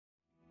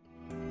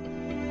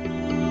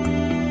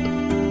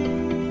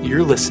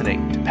You're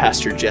listening to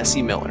Pastor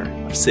Jesse Miller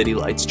of City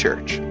Lights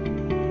Church.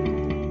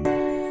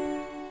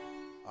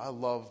 I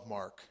love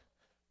Mark,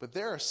 but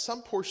there are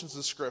some portions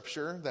of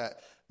Scripture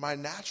that my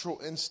natural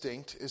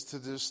instinct is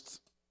to just,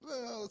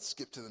 let's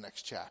skip to the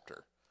next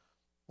chapter.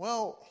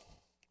 Well,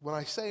 when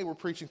I say we're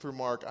preaching through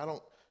Mark, I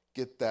don't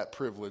get that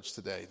privilege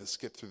today to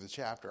skip through the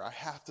chapter. I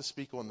have to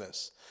speak on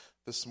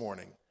this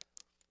morning.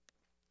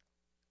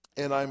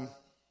 And I'm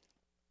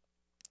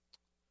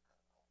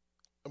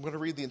going to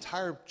read the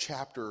entire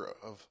chapter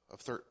of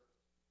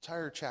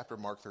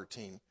Mark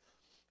 13.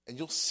 And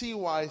you'll see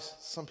why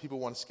some people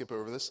want to skip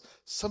over this.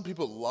 Some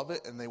people love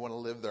it and they want to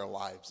live their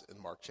lives in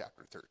Mark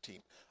chapter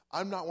 13.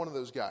 I'm not one of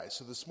those guys.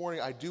 So this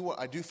morning I do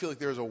feel like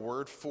there's a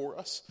word for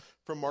us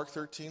from Mark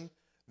 13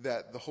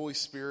 that the Holy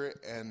Spirit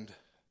and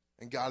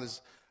God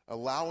is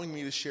allowing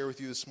me to share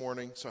with you this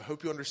morning. So I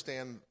hope you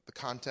understand the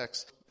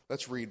context.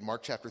 Let's read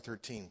Mark chapter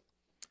 13.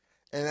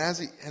 And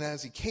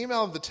as he came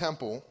out of the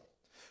temple,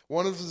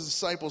 one of his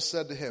disciples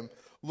said to him,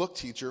 "Look,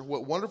 teacher,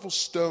 what wonderful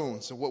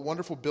stones and what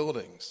wonderful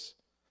buildings."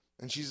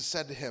 And Jesus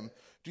said to him,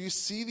 "Do you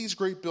see these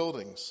great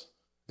buildings?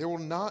 There will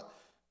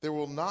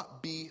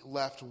not be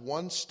left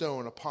one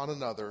stone upon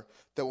another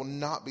that will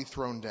not be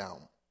thrown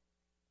down."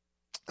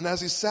 And as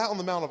he sat on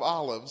the Mount of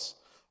Olives,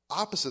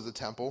 opposite the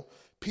temple,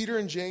 Peter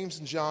and James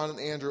and John and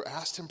Andrew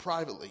asked him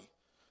privately,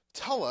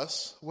 "Tell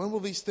us, when will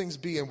these things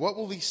be, and what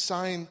will be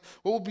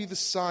the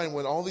sign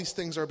when all these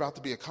things are about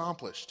to be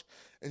accomplished?"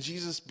 And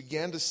Jesus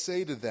began to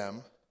say to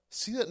them,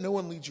 "See that no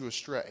one leads you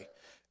astray.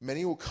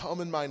 Many will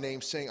come in my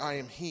name, saying, 'I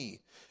am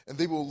he,' and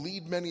they will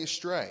lead many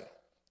astray.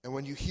 And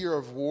when you hear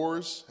of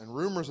wars and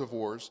rumors of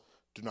wars,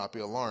 do not be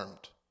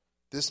alarmed.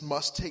 This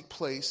must take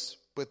place,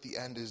 but the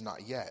end is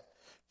not yet.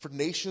 For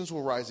nations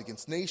will rise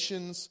against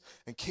nations,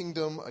 and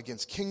kingdom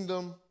against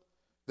kingdom.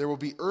 There will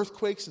be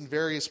earthquakes in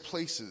various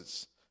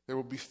places. There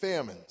will be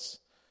famines.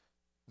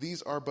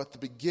 These are but the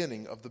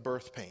beginning of the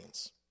birth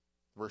pains."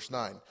 Verse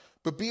 9.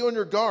 "But be on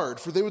your guard,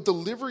 for they will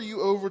deliver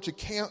you over to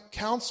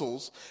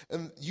councils,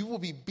 and you will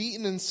be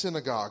beaten in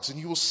synagogues, and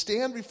you will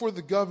stand before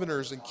the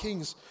governors and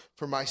kings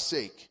for my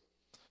sake,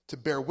 to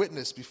bear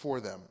witness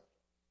before them.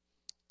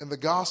 And the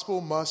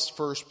gospel must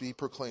first be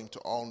proclaimed to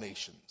all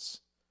nations.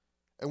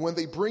 And when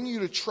they bring you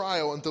to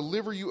trial and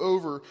deliver you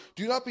over,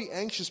 do not be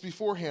anxious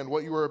beforehand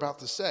what you are about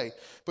to say,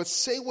 but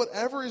say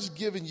whatever is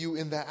given you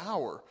in that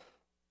hour.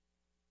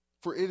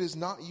 For it is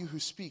not you who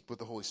speak, but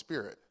the Holy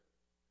Spirit.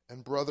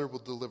 And brother will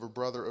deliver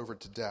brother over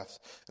to death,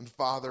 and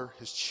father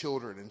his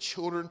children, and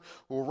children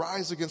will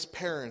rise against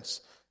parents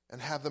and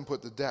have them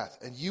put to death.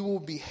 And you will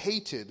be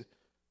hated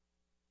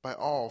by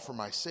all for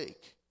my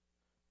sake,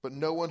 but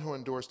no one who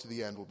endures to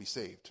the end will be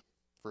saved."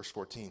 Verse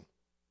 14.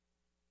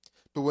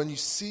 "But when you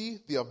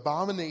see the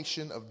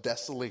abomination of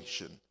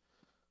desolation,"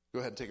 go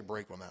ahead and take a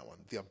break on that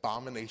one. The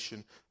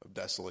abomination of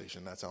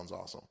desolation. That sounds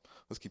awesome.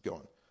 Let's keep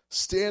going.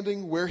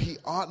 "Standing where he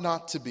ought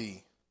not to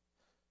be,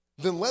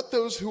 then let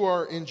those who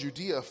are in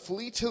Judea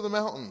flee to the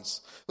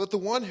mountains. Let the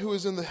one who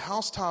is in the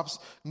housetops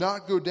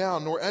not go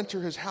down, nor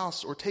enter his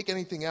house, or take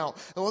anything out.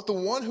 And let the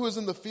one who is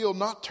in the field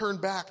not turn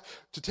back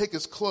to take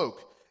his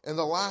cloak. And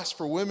the last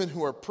for women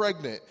who are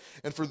pregnant,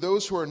 and for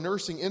those who are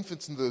nursing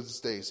infants in those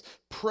days.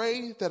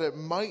 Pray that it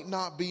might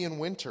not be in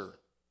winter.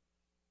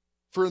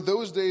 For in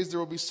those days there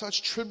will be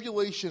such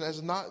tribulation as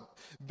has not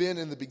been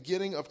in the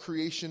beginning of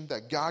creation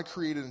that God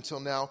created until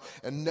now,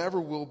 and never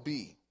will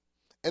be.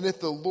 And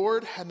if the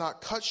Lord had not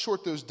cut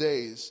short those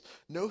days,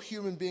 no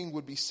human being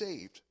would be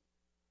saved.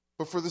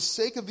 But for the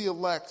sake of the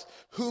elect,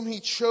 whom he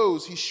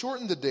chose, he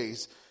shortened the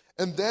days.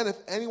 And then if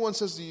anyone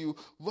says to you,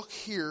 'Look,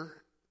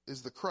 here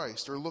is the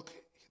Christ,' or 'Look,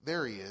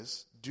 there he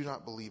is,' do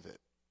not believe it.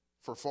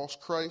 For false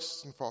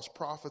Christs and false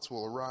prophets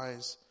will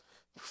arise,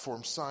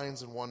 perform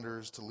signs and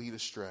wonders to lead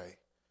astray,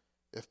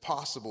 if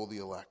possible, the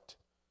elect.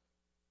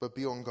 But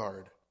be on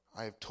guard.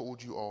 I have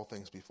told you all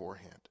things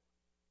beforehand.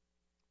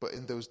 But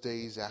in those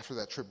days after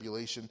that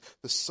tribulation,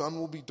 the sun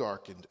will be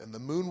darkened, and the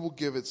moon will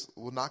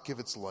not give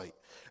its light,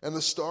 and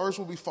the stars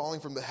will be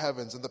falling from the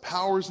heavens, and the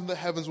powers in the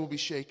heavens will be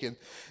shaken.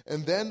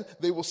 And then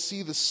they will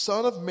see the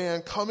Son of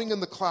Man coming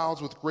in the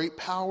clouds with great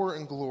power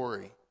and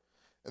glory.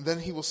 And then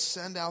he will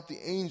send out the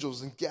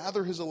angels and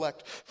gather his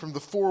elect from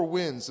the four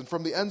winds and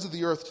from the ends of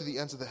the earth to the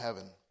ends of the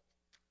heaven.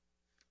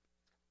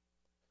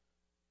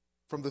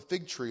 From the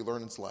fig tree,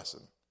 learn its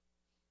lesson.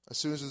 As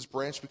soon as its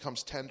branch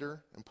becomes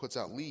tender and puts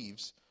out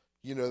leaves,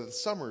 you know that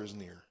summer is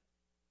near.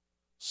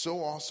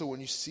 So also when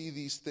you see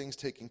these things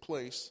taking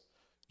place,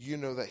 you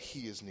know that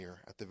he is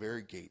near at the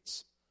very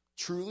gates.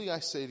 Truly I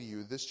say to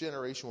you, this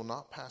generation will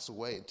not pass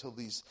away until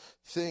these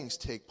things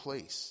take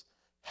place.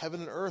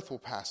 Heaven and earth will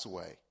pass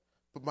away,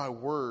 but my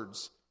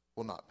words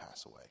will not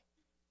pass away.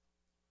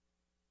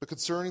 But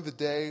concerning the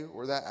day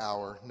or that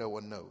hour, no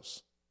one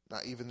knows,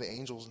 not even the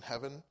angels in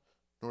heaven,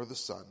 nor the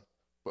Son,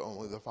 but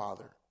only the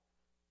Father.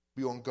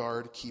 Be on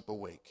guard, keep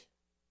awake.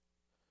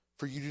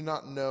 For you do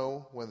not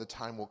know when the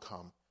time will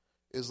come.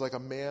 It is like a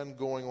man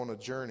going on a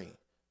journey,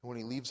 and when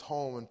he leaves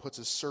home and puts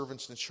his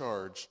servants in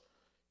charge,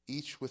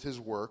 each with his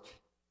work,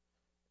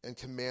 and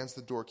commands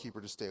the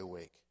doorkeeper to stay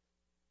awake.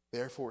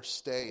 Therefore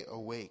stay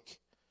awake,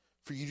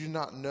 for you do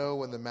not know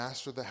when the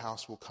master of the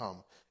house will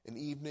come, in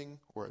evening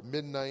or at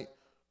midnight,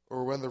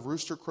 or when the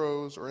rooster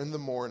crows, or in the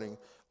morning,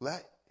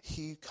 lest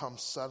he come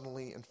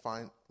suddenly and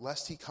find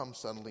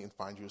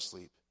you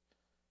asleep.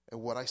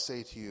 And what I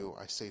say to you,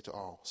 I say to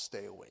all,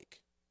 stay awake.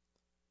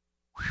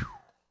 Whew.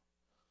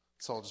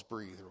 Let's all just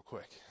breathe real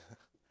quick.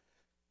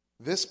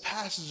 This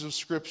passage of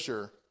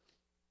Scripture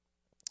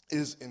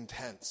is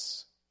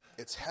intense.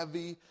 It's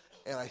heavy,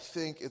 and I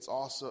think it's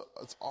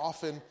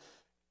often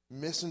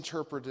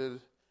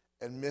misinterpreted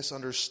and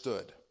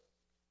misunderstood.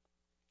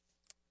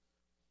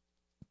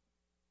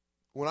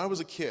 When I was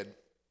a kid,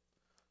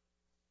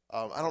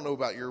 I don't know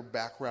about your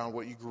background,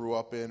 what you grew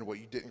up in, what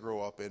you didn't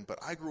grow up in, but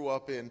I grew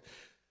up in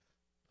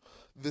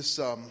this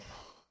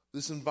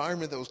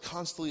environment that was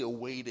constantly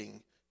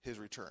awaiting his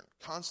return.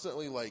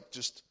 Constantly,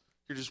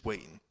 you're just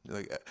waiting.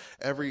 Like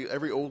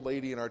every old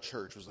lady in our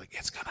church was like,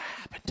 it's gonna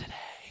happen today.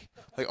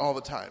 Like all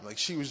the time. Like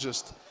she was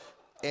just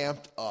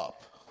amped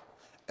up.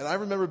 And I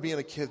remember being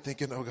a kid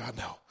thinking, oh God,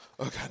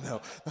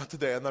 no, not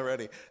today, I'm not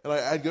ready. And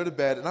I'd go to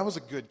bed, and I was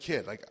a good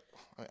kid. Like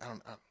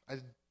I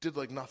did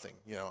like nothing,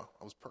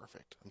 I was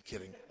perfect. I'm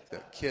kidding.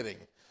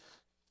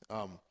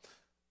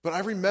 But I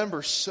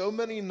remember so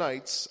many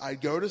nights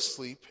I'd go to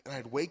sleep and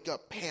I'd wake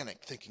up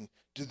panicked thinking,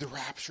 did the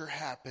rapture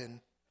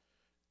happen?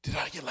 Did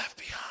I get left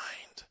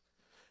behind?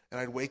 And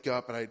I'd wake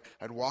up and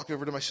I'd walk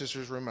over to my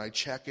sister's room and I'd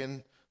check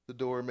in the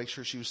door, make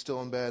sure she was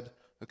still in bed.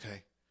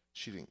 Okay,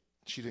 she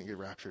didn't get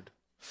raptured.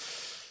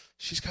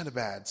 She's kind of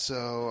bad,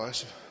 so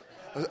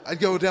I'd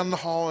go down the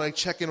hall and I'd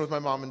check in with my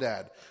mom and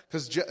dad.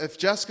 Because if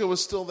Jessica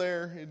was still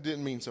there, it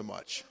didn't mean so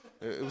much.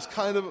 It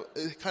kind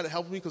of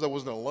helped me because I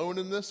wasn't alone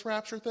in this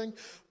rapture thing,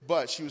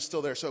 but she was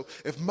still there. So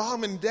if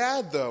mom and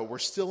dad, though, were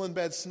still in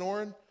bed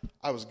snoring,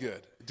 I was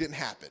good. It didn't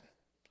happen.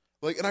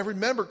 And I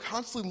remember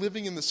constantly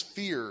living in this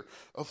fear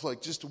of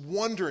just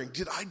wondering,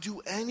 did I do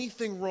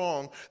anything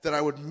wrong that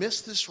I would miss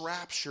this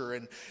rapture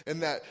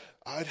and that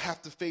I'd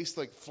have to face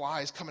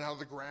flies coming out of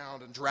the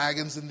ground and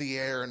dragons in the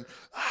air and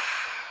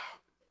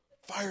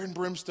fire and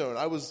brimstone.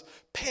 I was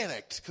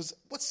panicked because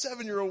what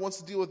 7-year-old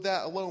wants to deal with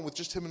that alone with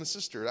just him and his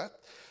sister?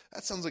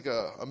 That sounds like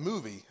a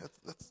movie.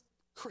 That's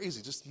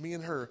crazy. Just me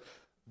and her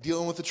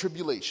dealing with the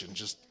tribulation.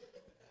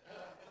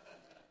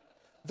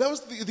 That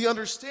was the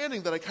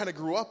understanding that I kind of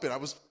grew up in. I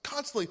was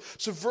constantly,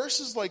 so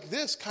verses like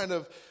this kind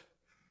of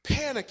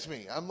panicked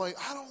me. I'm like,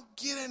 I don't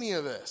get any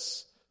of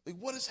this.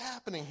 What is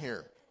happening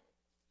here?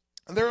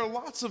 And there are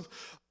lots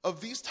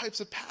of these types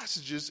of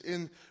passages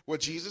in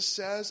what Jesus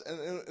says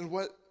and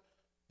what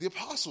the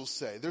apostles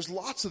say. There's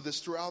lots of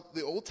this throughout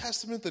the Old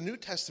Testament, the New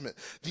Testament,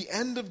 the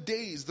end of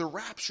days, the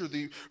rapture,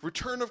 the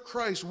return of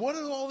Christ. What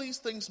do all these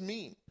things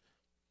mean?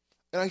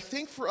 And I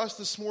think for us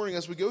this morning,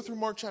 as we go through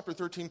Mark chapter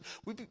 13,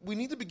 we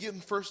need to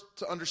begin first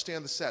to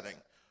understand the setting.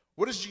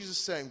 What is Jesus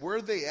saying? Where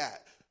are they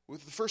at?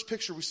 With the first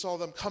picture, we saw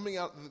them coming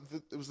out.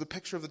 It was the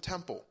picture of the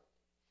temple.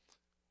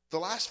 The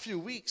last few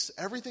weeks,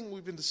 everything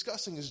we've been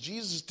discussing is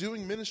Jesus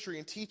doing ministry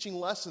and teaching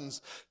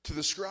lessons to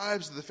the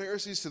scribes, to the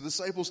Pharisees, to the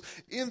disciples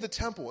in the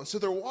temple. And so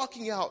they're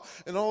walking out,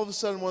 and all of a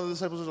sudden one of the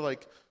disciples are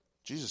like,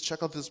 Jesus,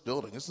 check out this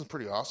building. Isn't it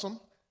pretty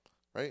awesome?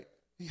 Right?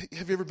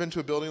 Have you ever been to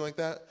a building like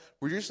that?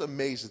 Where you're just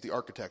amazed at the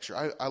architecture.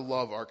 I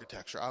love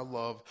architecture. I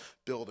love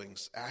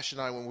buildings. Ash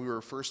and I, when we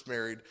were first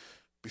married,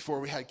 before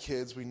we had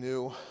kids, we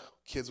knew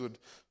kids would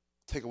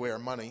take away our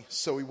money.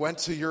 So we went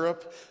to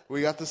Europe.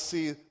 We got to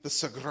see the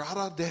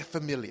Sagrada de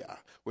Familia,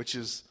 which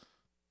is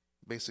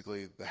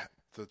basically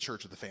the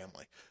church of the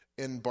family,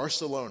 in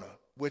Barcelona,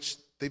 which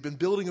they've been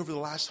building over the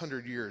last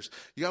 100 years.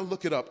 You got to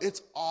look it up.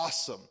 It's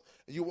awesome.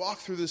 You walk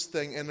through this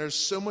thing, and there's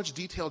so much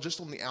detail just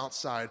on the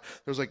outside.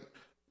 There's like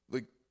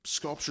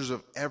sculptures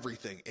of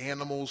everything,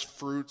 animals,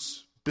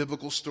 fruits,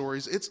 biblical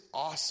stories. It's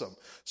awesome.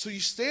 So you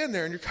stand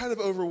there, and you're kind of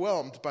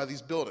overwhelmed by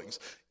these buildings.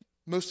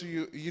 Most of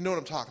you know what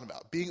I'm talking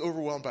about, being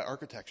overwhelmed by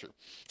architecture.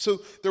 So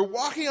they're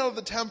walking out of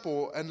the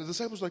temple, and the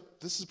disciples are like,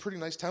 this is a pretty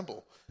nice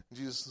temple. And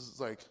Jesus is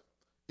like,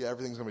 yeah,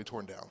 everything's going to be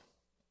torn down.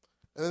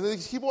 And then they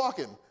keep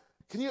walking.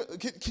 Can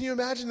you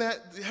imagine that?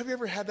 Have you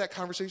ever had that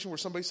conversation where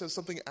somebody says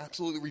something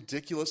absolutely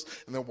ridiculous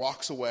and then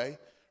walks away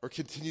or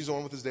continues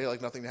on with his day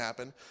like nothing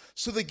happened?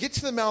 So they get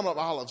to the Mount of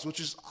Olives, which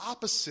is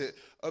opposite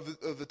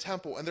of the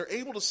temple, and they're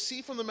able to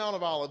see from the Mount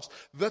of Olives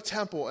the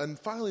temple. And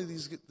finally,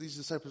 these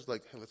disciples are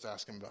like, hey, let's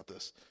ask him about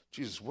this.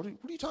 Jesus, what are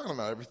you talking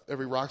about?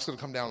 Every rock's going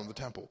to come down on the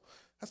temple.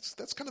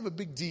 That's kind of a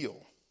big deal.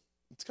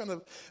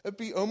 It'd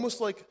be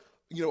almost like,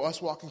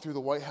 us walking through the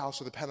White House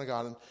or the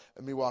Pentagon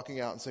and me walking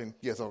out and saying,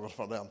 yes, I'm going to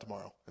fall down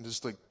tomorrow, and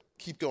just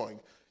keep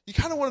going. You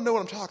kind of want to know what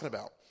I'm talking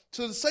about.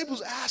 So the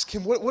disciples ask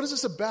him, what is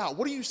this about?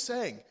 What are you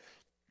saying?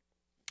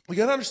 We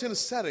got to understand the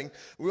setting.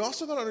 We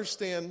also got to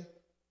understand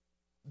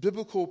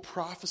biblical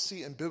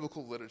prophecy and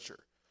biblical literature.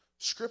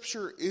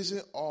 Scripture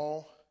isn't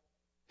all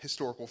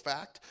historical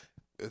fact.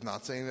 It's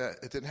not saying that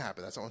it didn't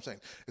happen. That's not what I'm saying.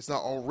 It's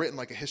not all written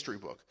like a history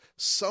book.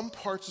 Some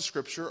parts of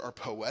Scripture are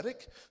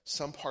poetic.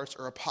 Some parts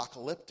are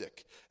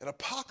apocalyptic. And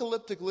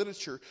apocalyptic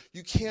literature,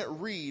 you can't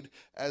read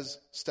as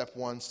step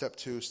 1, step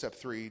 2, step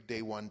 3,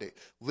 day 1, day.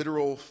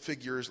 Literal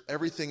figures.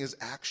 Everything is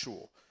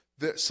actual.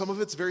 Some of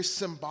it's very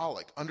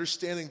symbolic,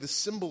 understanding the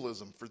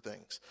symbolism for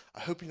things. I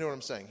hope you know what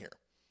I'm saying here.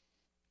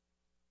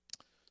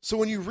 So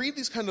when you read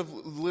these kind of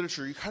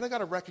literature, you kind of got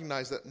to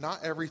recognize that not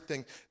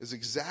everything is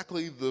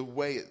exactly the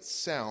way it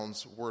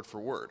sounds word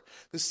for word.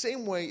 The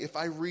same way if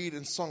I read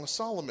in Song of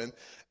Solomon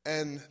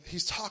and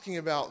he's talking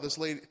about this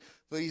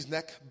lady's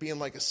neck being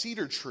like a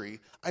cedar tree,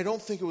 I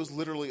don't think it was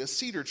literally a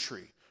cedar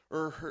tree.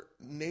 Or her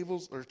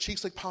navels or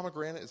cheeks like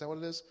pomegranate, is that what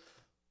it is?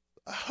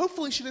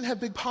 Hopefully she didn't have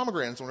big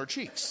pomegranates on her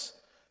cheeks.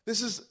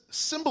 This is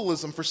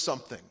symbolism for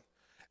something.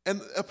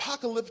 And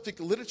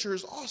apocalyptic literature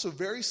is also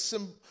very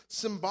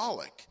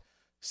symbolic,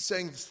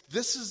 saying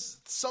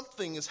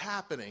something is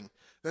happening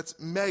that's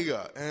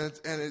mega, and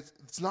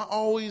it's not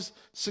always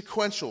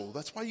sequential.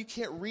 That's why you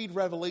can't read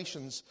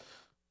Revelations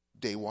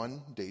day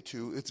 1, day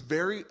 2. It's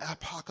very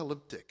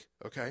apocalyptic,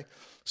 okay?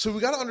 So we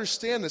got to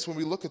understand this when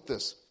we look at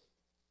this.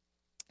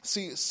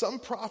 See, some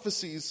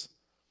prophecies,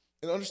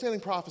 in understanding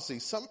prophecy,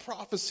 some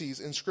prophecies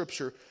in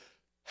Scripture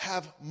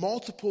have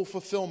multiple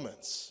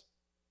fulfillments.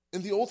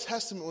 In the Old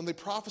Testament, when they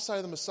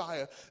prophesied the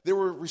Messiah, there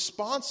were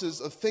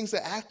responses of things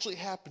that actually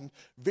happened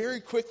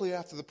very quickly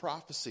after the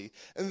prophecy.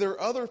 And there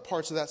are other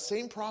parts of that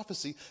same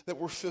prophecy that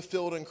were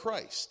fulfilled in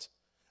Christ.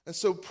 And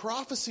so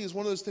prophecy is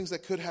one of those things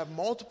that could have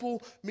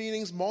multiple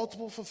meanings,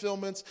 multiple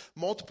fulfillments,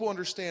 multiple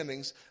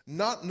understandings.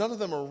 None of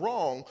them are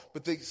wrong,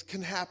 but they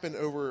can happen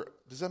over.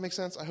 Does that make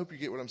sense? I hope you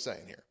get what I'm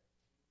saying here.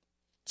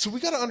 So we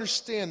got to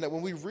understand that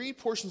when we read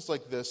portions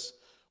like this,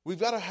 we've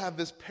got to have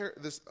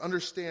this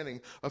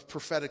understanding of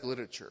prophetic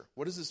literature.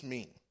 What does this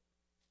mean?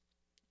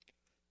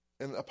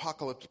 In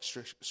apocalyptic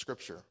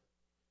scripture.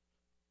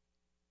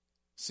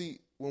 See,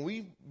 when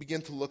we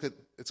begin to look at,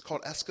 it's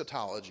called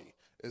eschatology,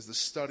 is the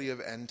study of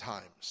end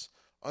times.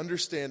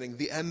 Understanding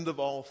the end of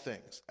all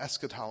things,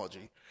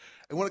 eschatology.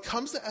 And when it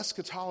comes to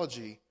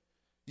eschatology,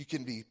 you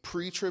can be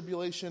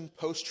pre-tribulation,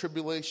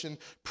 post-tribulation,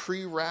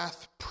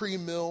 pre-wrath,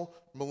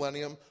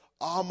 pre-millennium,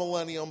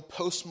 amillennium,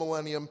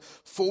 post-millennium,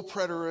 full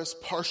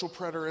preterist, partial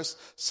preterist.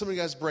 Some of you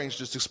guys' brains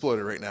just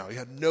exploded right now. You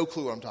had no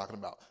clue what I'm talking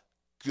about.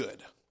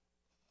 Good.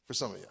 For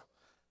some of you.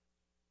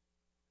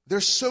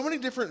 There's so many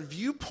different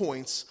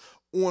viewpoints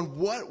on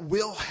what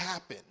will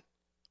happen.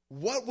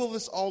 What will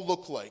this all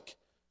look like?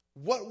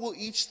 What will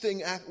each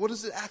thing what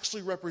does it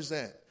actually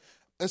represent?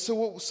 And so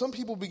what some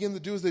people begin to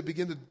do is they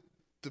begin to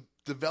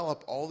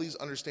develop all these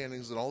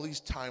understandings and all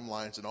these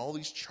timelines and all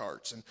these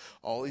charts and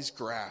all these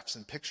graphs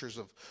and pictures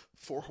of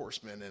 4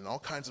 horsemen and all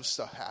kinds of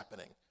stuff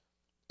happening.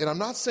 And I'm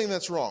not saying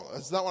that's wrong.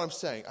 That's not what I'm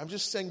saying. I'm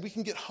just saying we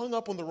can get hung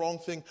up on the wrong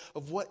thing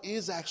of what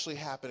is actually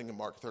happening in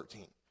Mark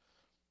 13.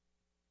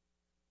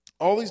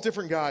 All these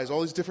different guys,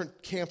 all these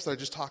different camps that I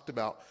just talked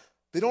about,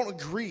 they don't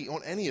agree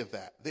on any of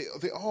that.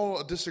 They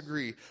all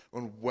disagree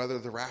on whether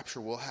the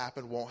rapture will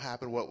happen, won't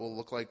happen, what will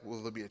look like,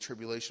 will there be a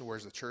tribulation,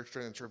 where's the church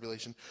during the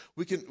tribulation.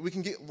 We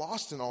can get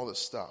lost in all this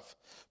stuff.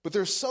 But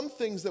there's some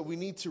things that we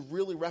need to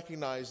really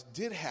recognize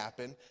did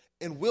happen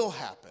and will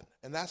happen.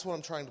 And that's what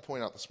I'm trying to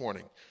point out this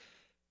morning.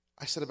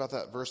 I said about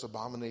that verse,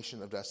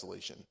 abomination of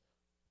desolation.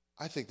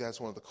 I think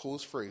that's one of the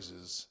coolest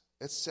phrases.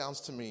 It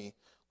sounds to me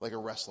like a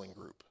wrestling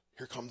group.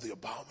 Here comes the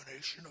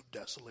abomination of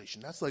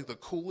desolation. That's like the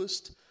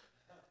coolest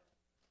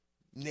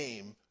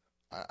name.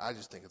 I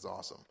just think it's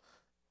awesome.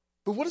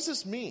 But what does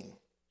this mean?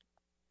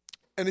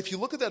 And if you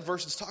look at that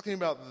verse, it's talking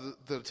about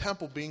the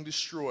temple being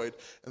destroyed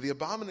and the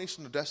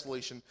abomination of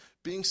desolation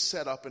being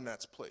set up in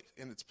its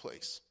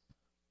place.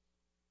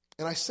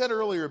 And I said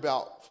earlier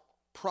about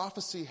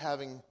prophecy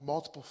having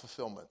multiple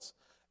fulfillments.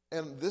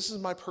 And this is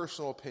my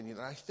personal opinion.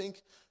 And I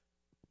think,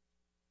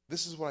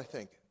 this is what I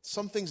think.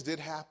 Some things did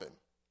happen.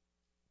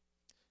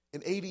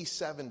 In AD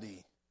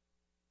 70,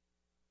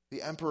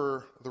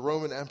 the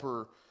Roman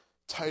Emperor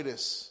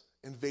Titus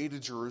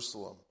invaded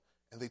Jerusalem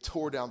and they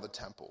tore down the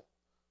temple.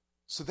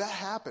 So that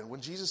happened.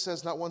 When Jesus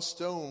says not one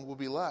stone will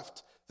be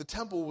left, the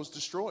temple was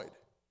destroyed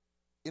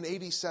in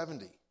AD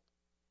 70.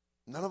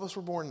 None of us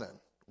were born then.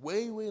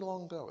 Way, way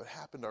long ago. It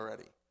happened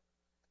already.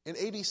 In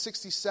AD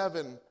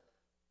 67,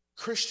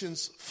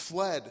 Christians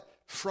fled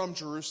from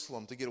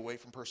Jerusalem to get away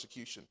from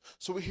persecution.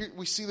 So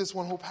we see this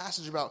one whole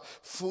passage about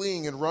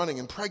fleeing and running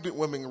and pregnant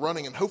women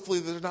running, and hopefully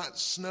there's not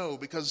snow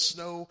because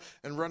snow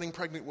and running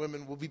pregnant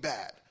women will be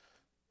bad.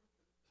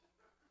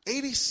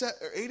 AD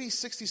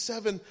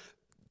 67,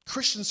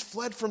 Christians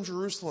fled from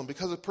Jerusalem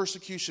because of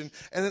persecution,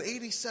 and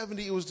in AD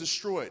 70 it was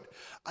destroyed.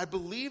 I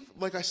believe,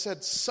 like I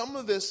said, some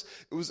of this,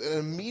 it was an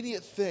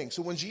immediate thing.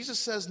 So when Jesus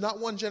says not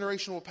one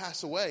generation will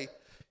pass away,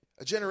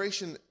 a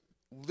generation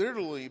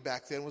literally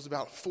back then was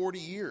about 40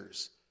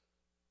 years.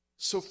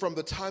 So from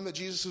the time that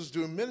Jesus was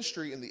doing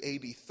ministry in the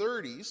AD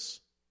 30s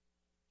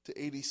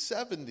to AD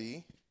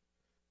 70,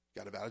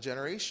 got about a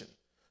generation.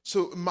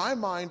 So in my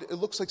mind, it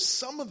looks like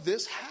some of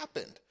this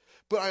happened.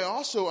 But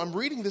I'm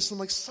reading this and I'm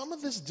like, some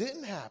of this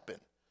didn't happen.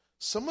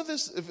 Some of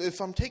this, if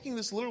I'm taking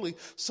this literally,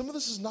 some of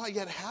this has not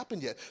yet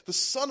happened yet. The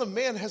Son of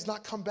Man has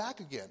not come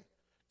back again.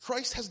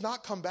 Christ has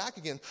not come back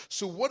again.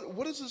 So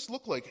what does this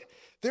look like?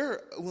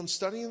 When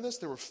studying this,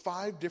 there were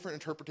 5 different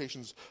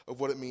interpretations of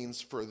what it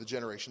means for the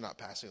generation not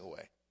passing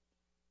away.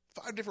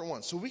 5 different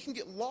ones. So we can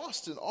get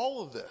lost in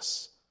all of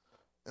this.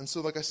 And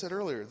so like I said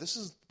earlier, this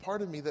is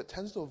part of me that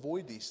tends to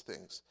avoid these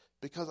things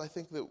because I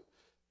think that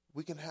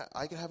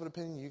I can have an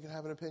opinion, you can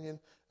have an opinion,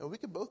 and we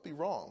can both be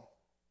wrong,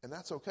 and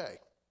that's okay.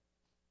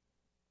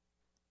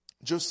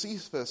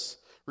 Josephus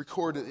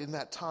recorded in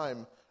that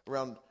time,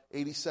 around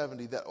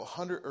 80-70, that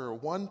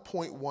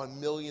 1.1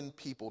 million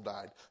people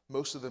died,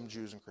 most of them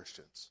Jews and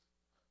Christians.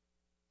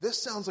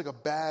 This sounds like a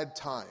bad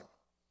time.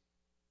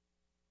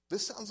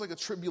 This sounds like a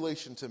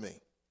tribulation to me.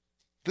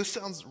 This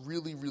sounds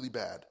really, really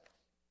bad.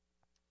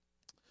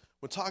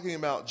 When talking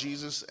about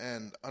Jesus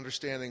and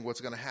understanding what's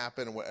going to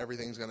happen and what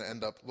everything's going to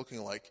end up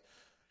looking like,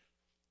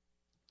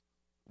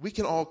 we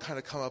can all kind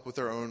of come up with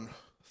our own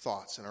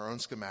thoughts and our own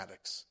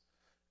schematics.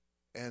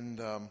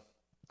 And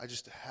I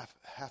just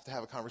have to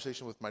have a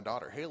conversation with my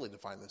daughter, Haley, to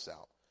find this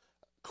out.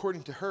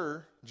 According to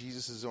her,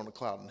 Jesus is on a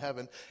cloud in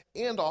heaven,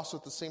 and also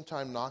at the same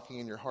time knocking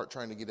in your heart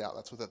trying to get out.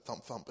 That's what that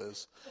thump thump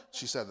is.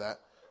 She said that.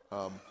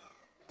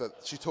 That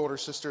she told her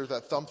sister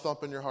that thump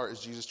thump in your heart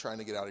is Jesus trying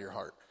to get out of your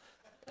heart.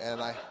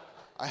 And I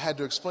had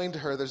to explain to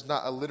her there's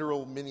not a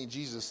literal mini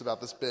Jesus about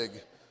this big.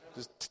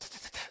 Just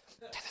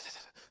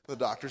the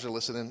doctors are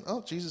listening.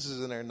 Oh, Jesus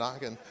is in there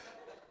knocking.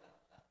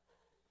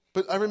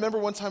 But I remember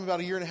one time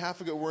about a year and a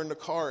half ago, we're in the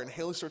car, and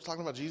Haley starts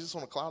talking about Jesus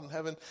on a cloud in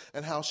heaven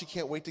and how she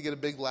can't wait to get a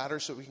big ladder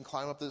so we can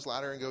climb up this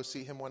ladder and go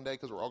see him one day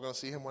because we're all going to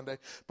see him one day,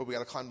 but we got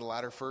to climb the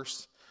ladder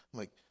first. I'm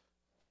like,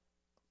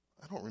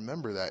 I don't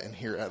remember that in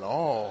here at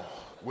all.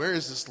 Where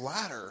is this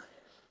ladder?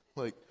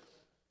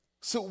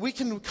 So we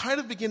can kind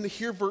of begin to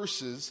hear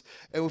verses,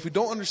 and if we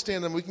don't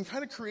understand them, we can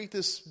kind of create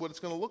this, what it's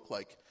going to look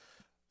like,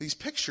 these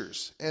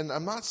pictures. And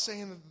I'm not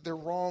saying that they're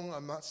wrong.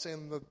 I'm not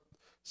saying that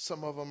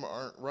some of them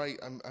aren't right.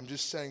 I'm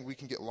just saying we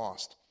can get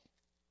lost.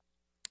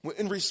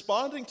 In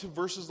responding to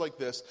verses like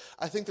this,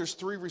 I think there's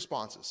 3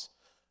 responses.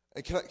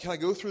 And can I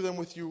go through them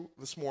with you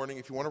this morning?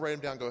 If you want to write them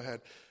down, go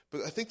ahead.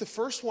 But I think the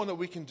first one that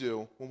we can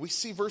do when we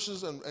see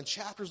verses and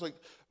chapters like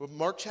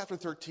Mark chapter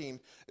 13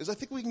 is I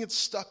think we can get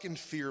stuck in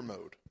fear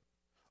mode.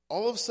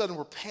 All of a sudden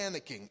we're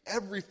panicking.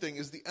 Everything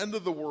is the end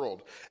of the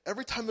world.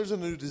 Every time there's a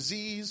new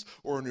disease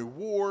or a new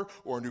war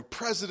or a new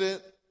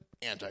president,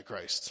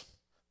 Antichrist,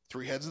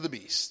 3 heads of the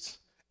beast.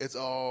 It's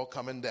all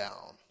coming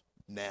down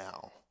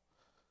now.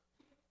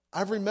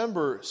 I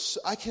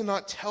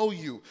cannot tell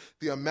you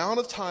the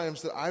amount of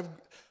times that I've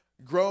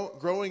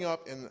growing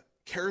up in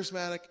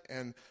charismatic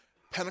and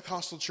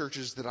Pentecostal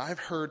churches that I've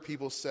heard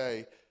people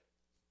say,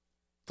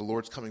 the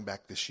Lord's coming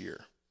back this year.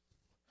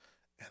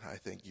 And I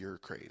think you're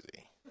crazy.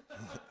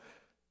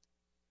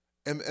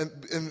 and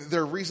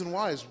their reason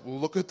why is, well,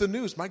 look at the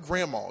news. My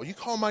grandma, you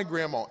call my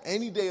grandma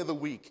any day of the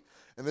week,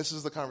 and this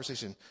is the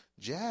conversation.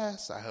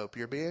 Jess, I hope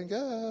you're being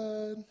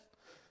good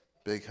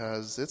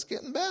because it's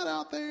getting bad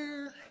out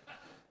there.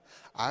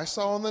 I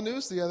saw on the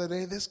news the other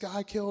day, this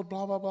guy killed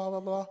blah, blah, blah, blah,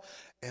 blah,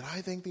 and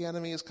I think the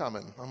enemy is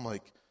coming. I'm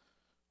like,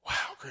 wow,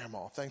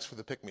 Grandma, thanks for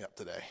the pick-me-up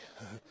today.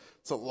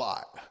 It's a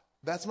lot.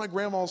 That's my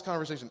grandma's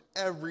conversation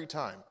every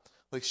time.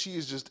 Like she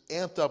is just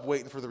amped up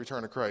waiting for the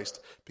return of Christ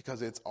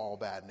because it's all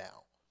bad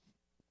now.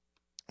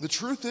 The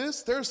truth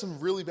is, there's some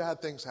really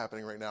bad things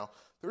happening right now.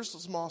 There's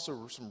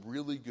also some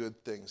really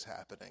good things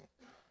happening.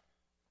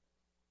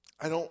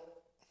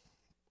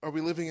 Are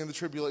we living in the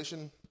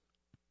tribulation?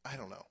 I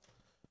don't know.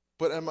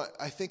 But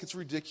I think it's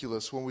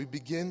ridiculous when we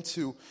begin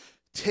to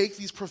take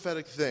these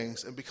prophetic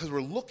things and because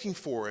we're looking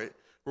for it,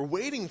 we're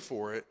waiting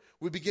for it,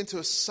 we begin to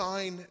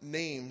assign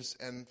names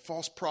and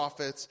false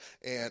prophets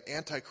and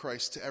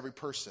antichrist to every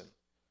person.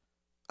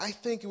 I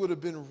think it would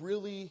have been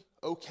really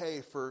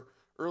okay for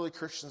early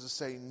Christians to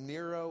say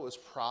Nero is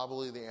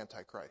probably the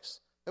antichrist.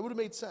 That would have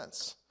made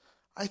sense.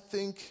 I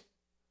think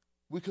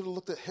we could have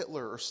looked at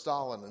Hitler or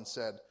Stalin and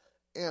said,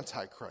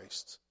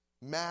 Antichrist,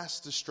 mass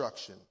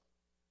destruction,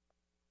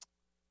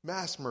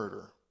 mass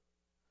murder.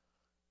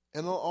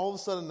 And all of a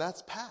sudden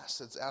that's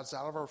past. It's out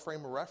of our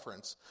frame of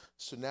reference.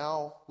 So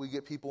now we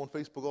get people on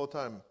Facebook all the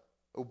time,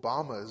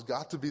 Obama has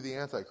got to be the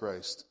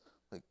Antichrist.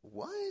 Like,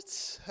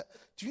 what?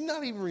 Do you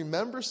not even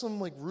remember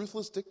some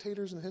ruthless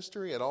dictators in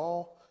history at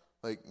all?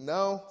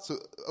 No. So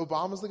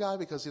Obama's the guy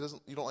because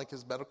you don't like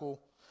his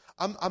medical.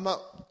 I'm not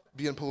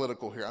being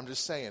political here. I'm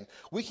just saying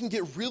we can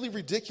get really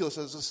ridiculous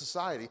as a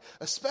society,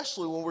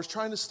 especially when we're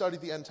trying to study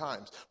the end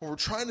times, when we're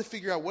trying to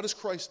figure out what is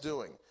Christ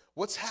doing,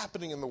 what's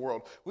happening in the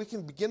world. We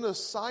can begin to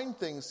assign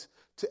things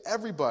to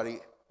everybody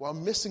while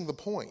missing the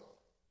point.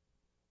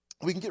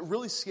 We can get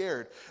really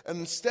scared.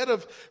 And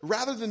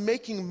rather than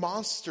making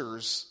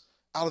monsters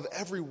out of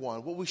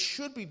everyone, what we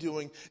should be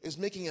doing is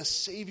making a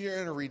savior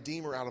and a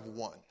redeemer out of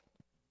one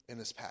in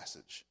this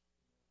passage.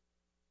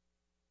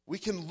 We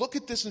can look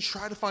at this and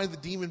try to find the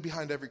demon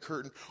behind every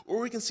curtain,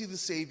 or we can see the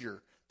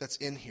Savior that's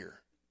in here,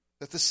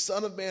 that the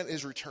Son of Man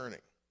is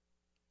returning,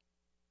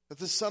 that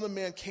the Son of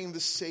Man came to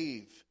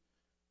save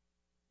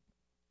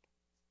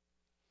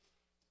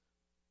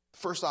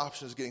first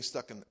option is getting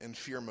stuck in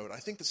fear mode. I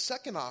think the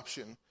second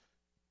option,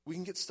 we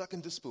can get stuck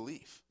in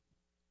disbelief.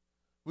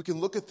 We can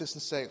look at this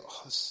and say,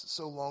 oh, this is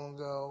so long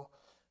ago.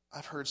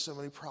 I've heard so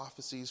many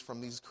prophecies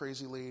from these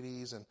crazy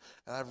ladies, and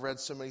I've read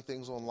so many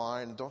things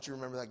online. And don't you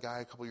remember that guy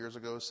a couple years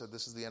ago said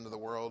this is the end of the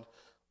world?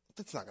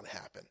 That's not going to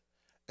happen.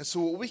 And so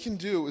what we can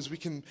do is we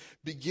can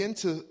begin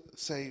to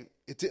say,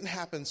 it didn't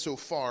happen so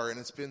far, and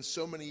it's been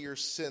so many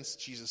years since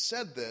Jesus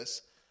said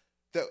this,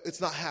 that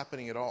it's not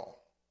happening at all.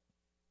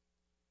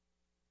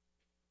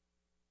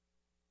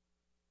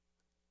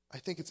 I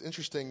think it's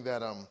interesting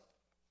that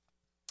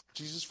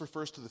Jesus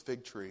refers to the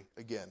fig tree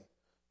again.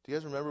 Do you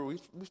guys remember?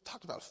 We've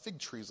talked about fig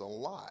trees a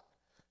lot.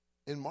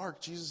 In Mark,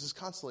 Jesus is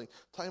constantly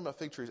talking about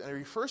fig trees. And he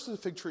refers to the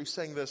fig tree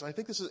saying this. And I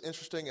think this is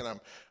interesting, and I'm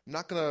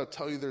not going to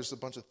tell you there's a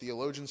bunch of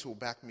theologians who will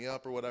back me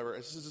up or whatever.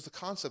 This is just a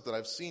concept that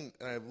I've seen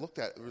and I've looked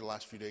at over the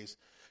last few days.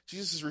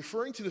 Jesus is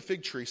referring to the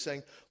fig tree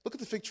saying, look at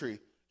the fig tree.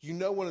 You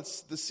know when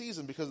it's the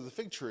season because of the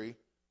fig tree.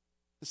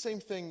 The same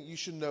thing, you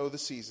should know the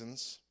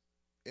seasons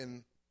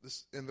in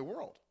the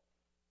world.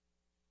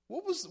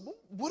 What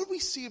did we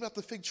see about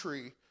the fig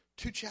tree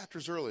 2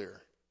 chapters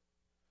earlier?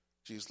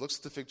 Jesus looks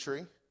at the fig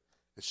tree.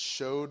 It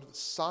showed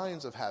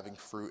signs of having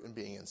fruit and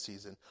being in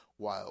season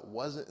while it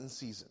wasn't in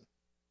season.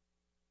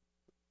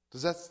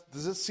 Does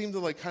that seem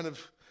to kind of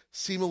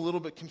seem a little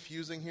bit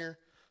confusing here?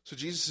 So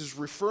Jesus is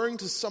referring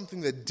to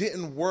something that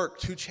didn't work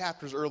 2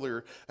 chapters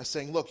earlier as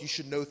saying, look, you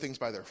should know things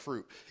by their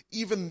fruit.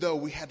 Even though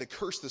we had to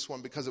curse this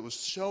one because it was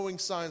showing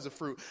signs of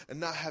fruit and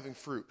not having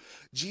fruit.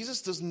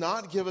 Jesus does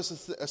not give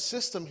us a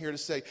system here to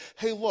say,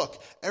 hey,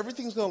 look,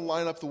 everything's going to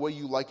line up the way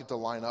you like it to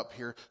line up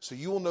here, so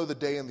you will know the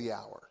day and the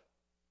hour.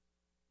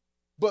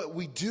 But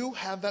we do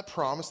have that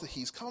promise that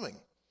he's coming.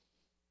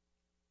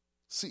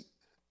 See,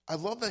 I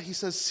love that he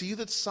says, see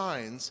the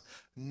signs,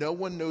 no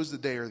one knows the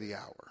day or the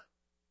hour.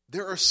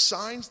 There are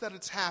signs that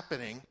it's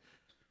happening,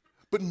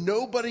 but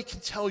nobody can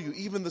tell you,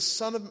 even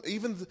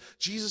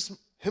Jesus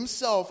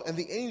himself and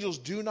the angels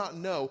do not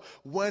know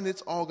when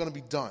it's all going to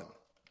be done.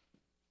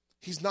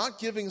 He's not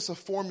giving us a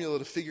formula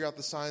to figure out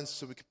the signs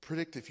so we can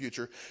predict the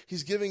future.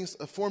 He's giving us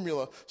a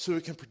formula so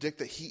we can predict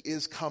that he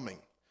is coming.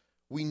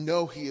 We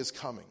know he is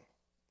coming.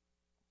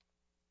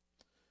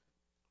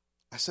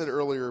 I said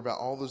earlier about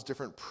all those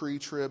different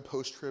pre-trib,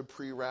 post-trib,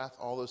 pre-wrath,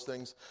 all those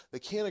things. They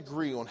can't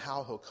agree on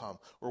how he'll come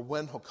or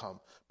when he'll come,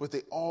 but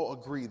they all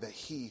agree that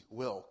he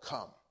will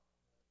come.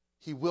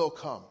 He will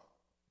come.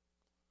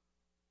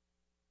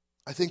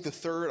 I think the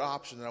third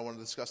option that I want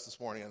to discuss this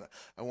morning,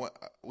 and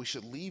we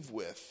should leave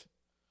with,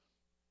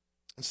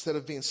 instead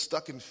of being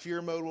stuck in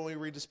fear mode when we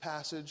read this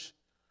passage,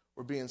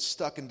 or being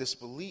stuck in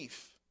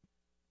disbelief,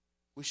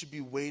 we should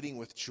be waiting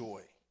with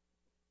joy.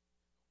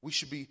 We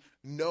should be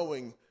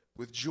knowing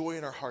with joy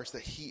in our hearts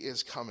that he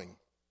is coming.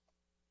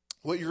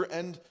 What your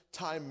end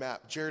time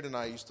map, Jared and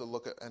I used to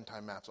look at end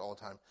time maps all the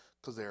time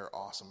because they are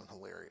awesome and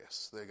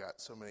hilarious. They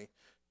got so many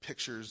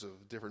pictures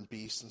of different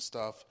beasts and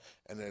stuff,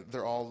 and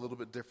they're all a little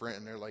bit different,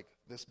 and they're like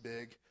this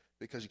big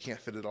because you can't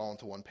fit it all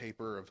into one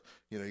paper of,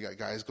 you got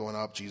guys going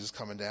up, Jesus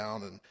coming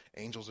down, and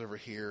angels over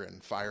here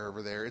and fire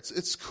over there.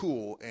 It's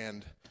cool,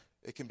 and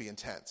it can be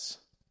intense.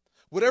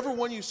 Whatever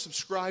one you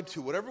subscribe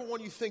to, whatever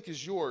one you think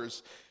is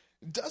yours,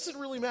 doesn't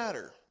really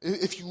matter.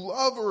 If you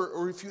love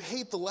or if you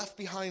hate the Left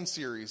Behind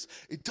series,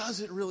 it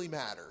doesn't really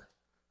matter.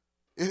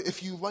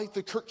 If you like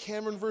the Kirk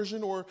Cameron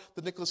version or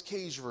the Nicolas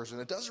Cage version,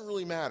 it doesn't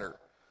really matter.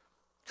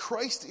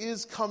 Christ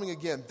is coming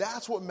again.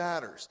 That's what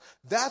matters.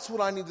 That's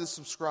what I need to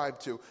subscribe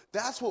to.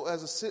 That's what,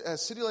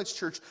 as City Lights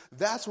Church,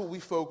 that's what we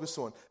focus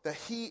on, that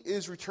he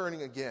is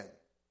returning again.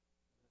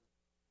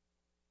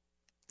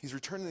 He's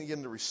returning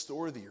again to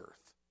restore the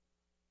earth,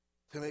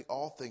 to make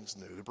all things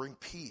new, to bring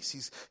peace.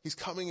 He's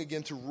coming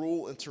again to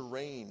rule and to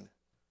reign.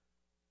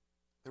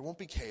 There won't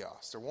be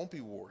chaos. There won't be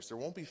wars. There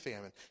won't be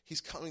famine.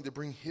 He's coming to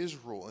bring his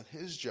rule and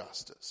his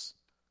justice.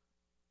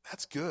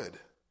 That's good.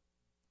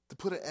 To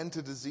put an end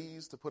to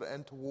disease, to put an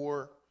end to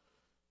war,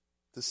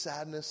 to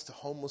sadness, to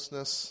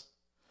homelessness,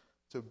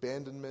 to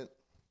abandonment,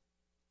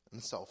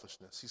 and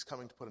selfishness. He's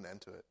coming to put an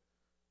end to it.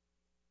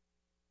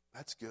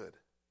 That's good.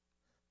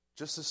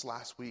 Just this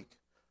last week,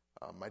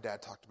 my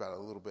dad talked about it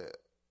a little bit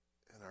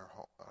in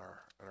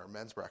our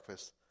men's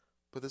breakfast.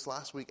 But this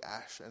last week,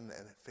 Ash and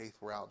Faith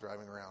were out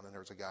driving around, and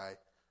there was a guy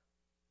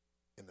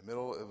in the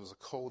middle. It was a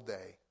cold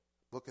day,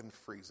 looking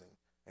freezing,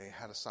 and he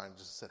had a sign that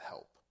just said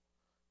help.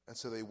 And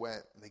so they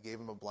went, and they gave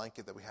him a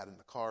blanket that we had in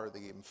the car.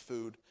 They gave him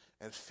food,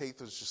 and Faith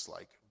was just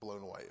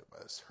blown away by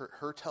this.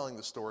 Her telling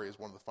the story is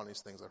one of the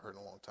funniest things I've heard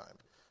in a long time,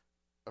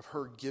 of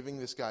her giving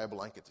this guy a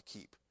blanket to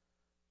keep.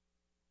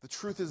 The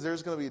truth is,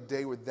 there's going to be a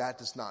day where that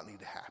does not need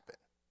to happen,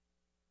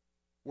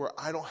 where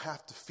I don't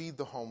have to feed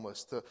the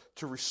homeless,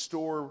 to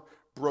restore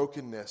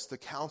brokenness, to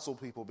counsel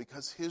people,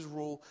 because his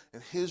rule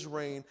and his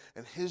reign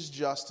and his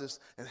justice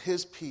and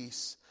his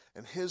peace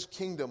and his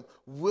kingdom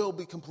will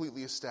be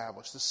completely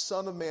established. The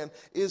Son of Man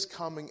is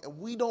coming, and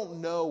we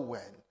don't know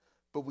when,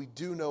 but we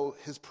do know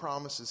his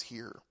promise is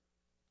here.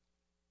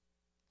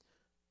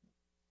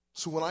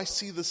 So when I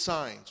see the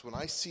signs, when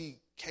I see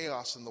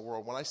chaos in the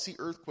world, when I see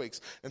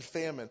earthquakes and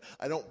famine,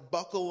 I don't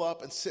buckle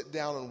up and sit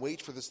down and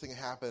wait for this thing to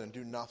happen and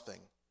do nothing.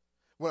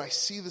 When I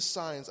see the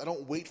signs, I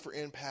don't wait for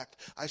impact.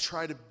 I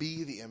try to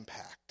be the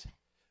impact.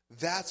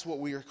 That's what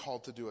we are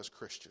called to do as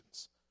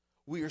Christians.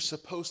 We are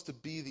supposed to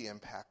be the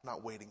impact,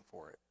 not waiting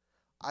for it.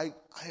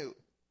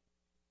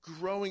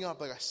 Growing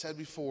up, like I said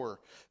before,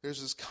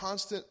 there's this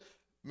constant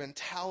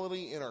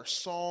mentality in our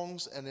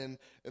songs and in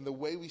the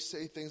way we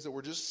say things that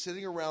we're just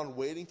sitting around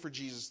waiting for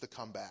Jesus to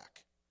come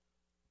back.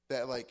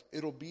 That like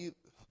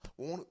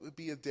won't it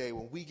be a day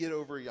when we get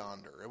over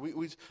yonder?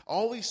 And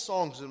all these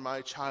songs in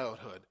my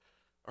childhood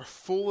are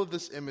full of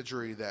this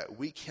imagery that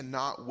we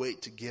cannot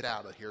wait to get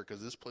out of here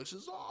because this place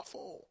is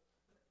awful.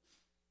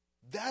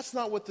 That's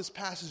not what this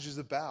passage is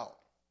about.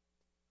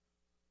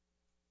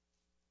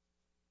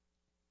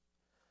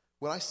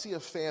 When I see a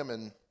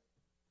famine,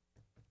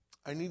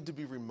 I need to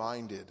be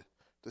reminded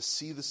to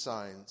see the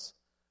signs.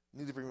 I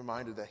need to be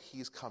reminded that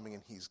he's coming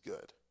and he's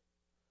good.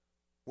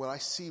 When I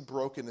see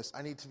brokenness,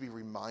 I need to be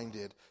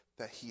reminded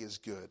that he is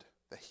good,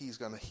 that he's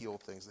going to heal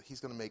things, that he's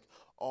going to make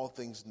all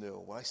things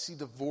new. When I see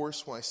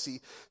divorce, when I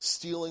see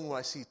stealing, when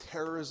I see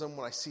terrorism,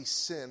 when I see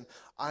sin,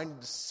 I need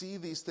to see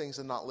these things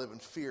and not live in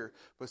fear,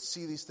 but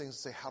see these things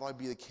and say, how do I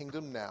be the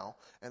kingdom now?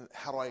 And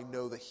how do I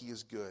know that he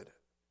is good?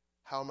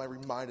 How am I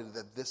reminded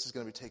that this is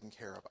going to be taken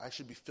care of? I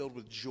should be filled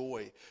with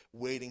joy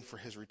waiting for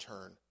his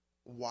return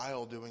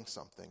while doing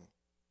something.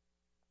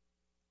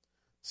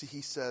 See,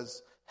 he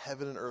says,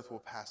 heaven and earth will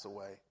pass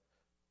away,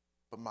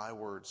 but my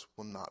words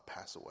will not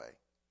pass away.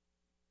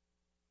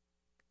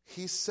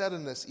 He said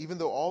in this, even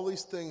though all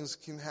these things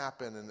can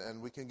happen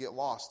and we can get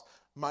lost,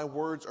 my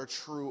words are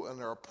true and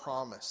they're a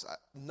promise.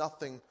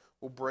 Nothing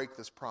will break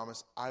this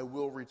promise. I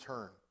will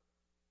return.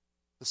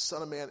 The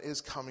Son of Man is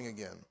coming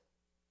again.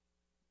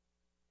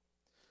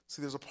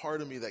 See, there's a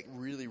part of me that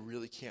really,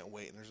 really can't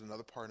wait, and there's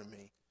another part of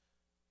me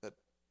that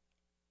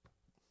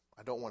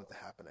I don't want it to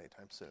happen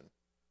anytime soon.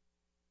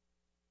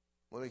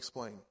 Let me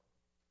explain.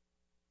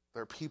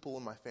 There are people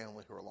in my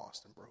family who are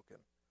lost and broken.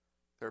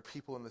 There are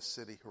people in this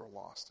city who are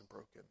lost and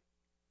broken.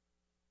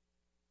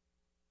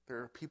 There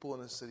are people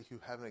in this city who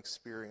haven't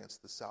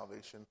experienced the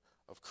salvation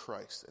of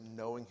Christ and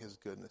knowing his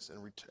goodness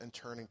and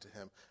turning to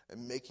him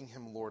and making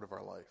him Lord of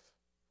our life.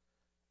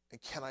 And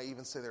can I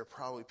even say there are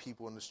probably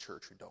people in this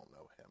church who don't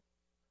know him,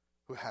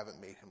 who haven't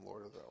made him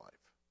Lord of their life.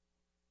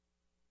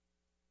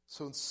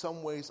 So in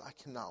some ways I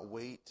cannot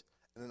wait,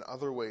 and in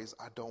other ways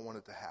I don't want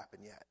it to happen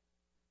yet,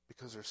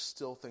 because there's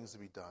still things to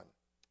be done.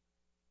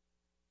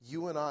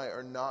 You and I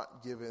are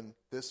not given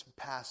this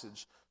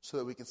passage so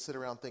that we can sit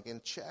around thinking,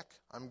 check,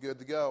 I'm good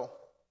to go.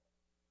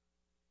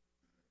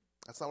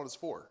 That's not what it's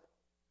for.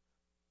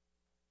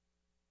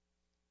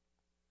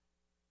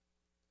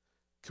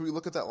 Can we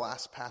look at that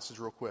last passage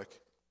real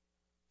quick?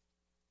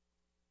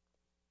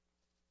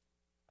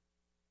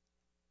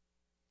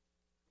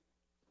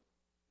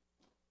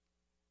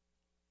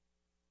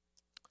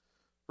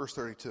 Verse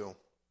 32.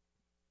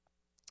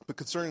 But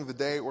concerning the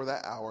day or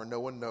that hour, no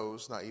one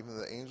knows, not even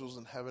the angels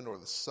in heaven or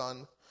the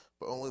Son,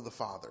 but only the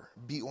Father.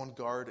 Be on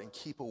guard and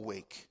keep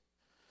awake,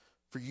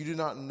 for you do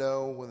not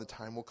know when the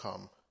time will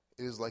come.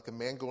 It is like a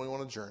man going on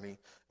a journey,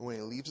 and when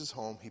he leaves his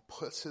home, he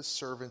puts his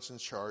servants in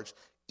charge,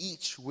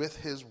 each with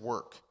his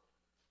work,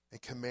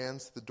 and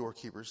commands the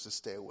doorkeepers to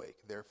stay awake.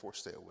 Therefore,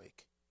 stay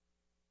awake.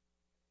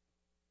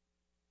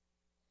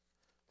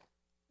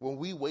 When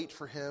we wait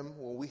for him,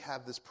 when we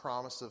have this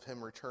promise of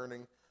him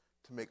returning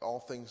to make all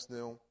things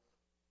new,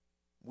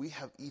 we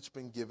have each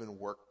been given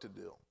work to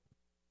do.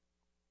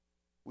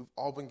 We've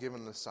all been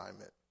given an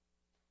assignment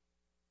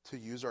to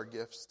use our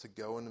gifts, to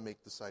go and to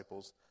make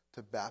disciples,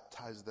 to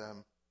baptize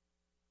them.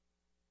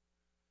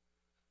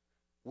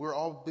 We're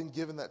all been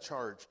given that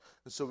charge.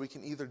 And so we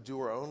can either do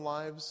our own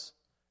lives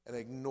and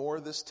ignore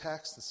this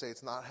text and say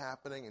it's not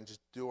happening and just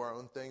do our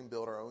own thing,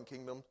 build our own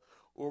kingdom,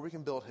 or we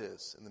can build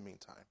his in the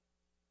meantime.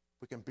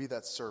 We can be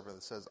that servant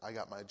that says, I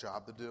got my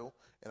job to do,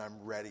 and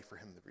I'm ready for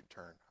him to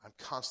return. I'm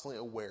constantly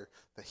aware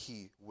that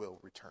he will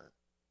return.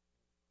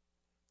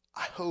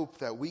 I hope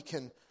that we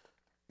can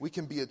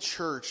be a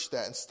church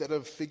that instead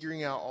of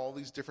figuring out all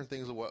these different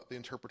things of what the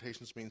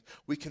interpretations mean,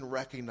 we can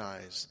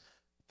recognize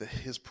that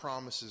his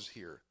promise is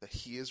here, that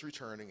he is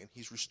returning and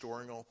he's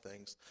restoring all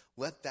things.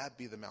 Let that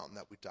be the mountain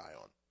that we die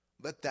on.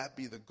 Let that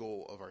be the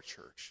goal of our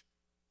church.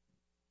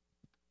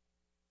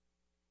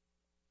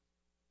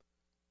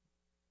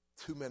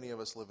 Too many of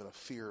us live in a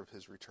fear of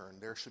his return.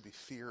 There should be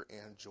fear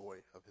and joy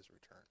of his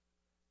return.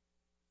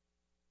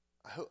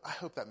 I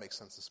hope that makes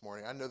sense this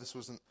morning. I know this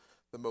wasn't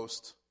the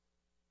most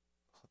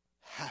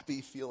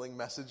happy feeling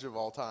message of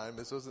all time.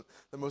 This wasn't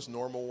the most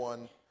normal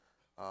one.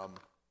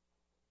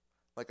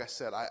 Like I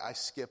said, I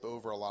skip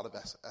over a lot of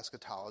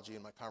eschatology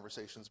in my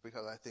conversations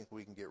because I think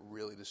we can get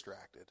really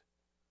distracted.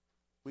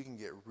 We can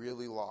get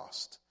really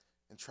lost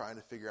in trying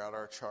to figure out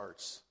our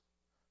charts.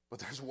 But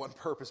there's one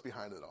purpose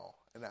behind it all,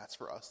 and that's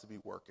for us to be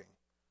working.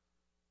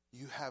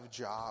 You have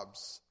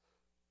jobs.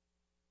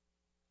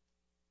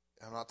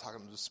 I'm not talking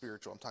just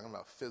spiritual. I'm talking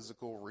about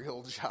physical,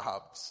 real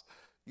jobs.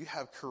 You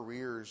have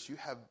careers, you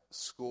have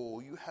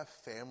school, you have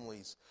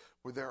families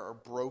where there are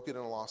broken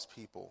and lost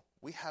people.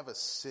 We have a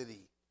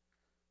city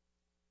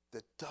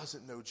that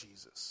doesn't know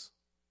Jesus.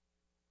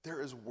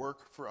 There is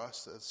work for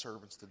us as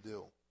servants to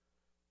do.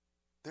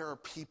 There are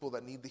people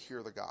that need to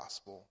hear the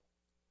gospel,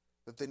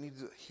 that they need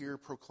to hear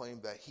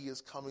proclaimed that he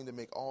is coming to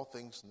make all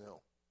things new,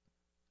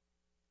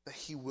 that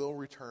he will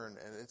return,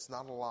 and it's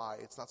not a lie.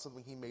 It's not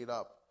something he made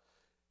up.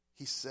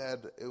 He said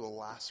it will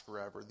last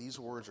forever. These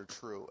words are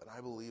true, and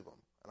I believe them,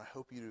 and I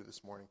hope you do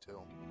this morning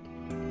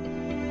too.